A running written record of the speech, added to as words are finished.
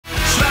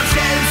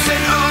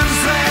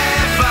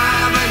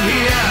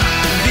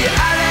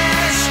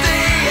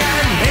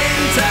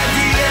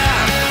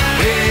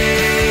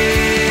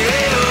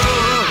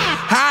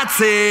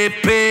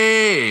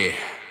HCP.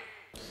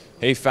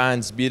 Hey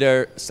fans, be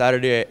there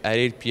Saturday at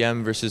 8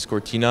 p.m. versus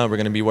Cortina. We're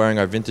going to be wearing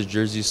our vintage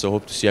jerseys, so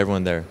hope to see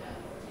everyone there.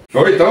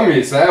 Hoi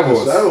Tommy,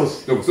 servus.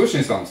 Servus. Du, was tust du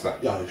denn Samstag?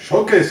 Ja, ist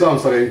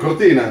Hockey-Samstag in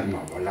Cortina. Na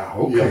voilà,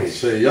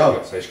 okay. Ja,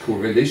 Das ist cool,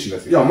 wer ist denn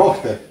das? ja,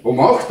 macht er. Wo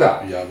macht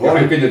er? Jawohl. Ja,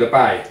 ich bin ja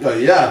dabei.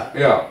 Ja.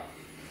 Ja.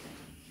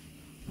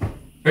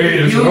 Hey,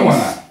 das ist noch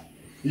einer.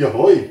 Ja,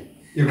 hoi.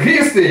 Ja,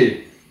 grüß dich.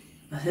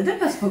 Was hat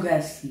er was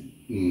vergessen?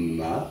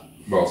 Na.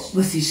 Was?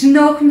 Was ist denn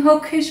noch ein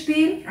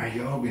Hockeyspiel? Ah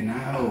ja,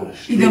 genau.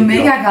 In der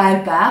mega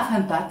geilen Bar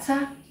von Bazza?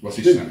 Was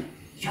ist denn?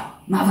 Ja,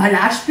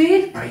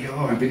 Mavala-Spiel? Ah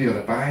ja, dann bin ich ja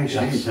dabei, Ja,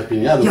 stimmt. ich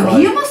bin ja dabei. Ja,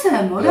 gehen wir's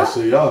ihm, oder?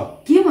 Also, ja.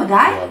 Gehen wir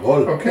da?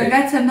 Jawohl. Okay.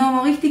 Dann geht's ihm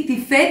nochmal richtig die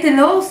Fete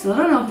los,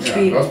 oder? Nach dem Ja,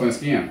 Spiel. lass uns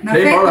gehen. Na,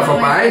 Hey, fett alle mal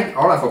vorbei,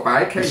 alle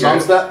vorbei.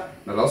 Samstag.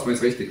 Dann lassen wir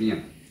uns richtig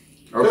gehen.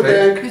 Gut,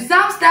 Okay. Dank. Bis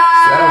Samstag!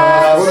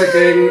 Servus. Gute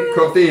gegen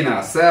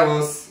Cortina.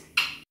 Servus.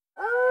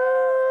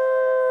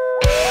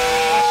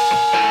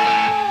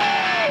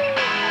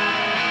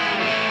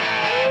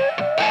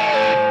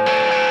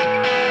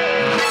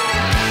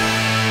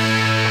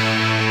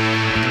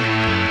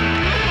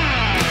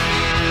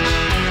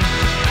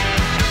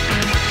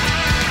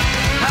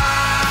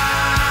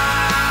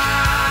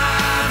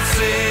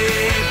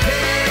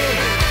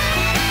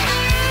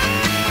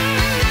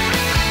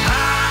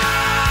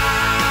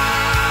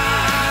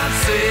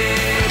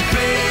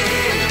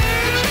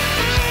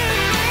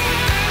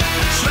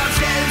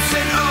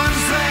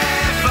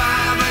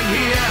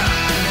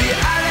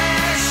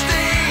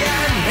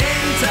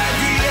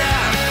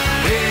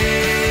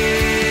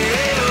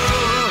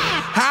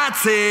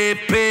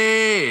 HCP.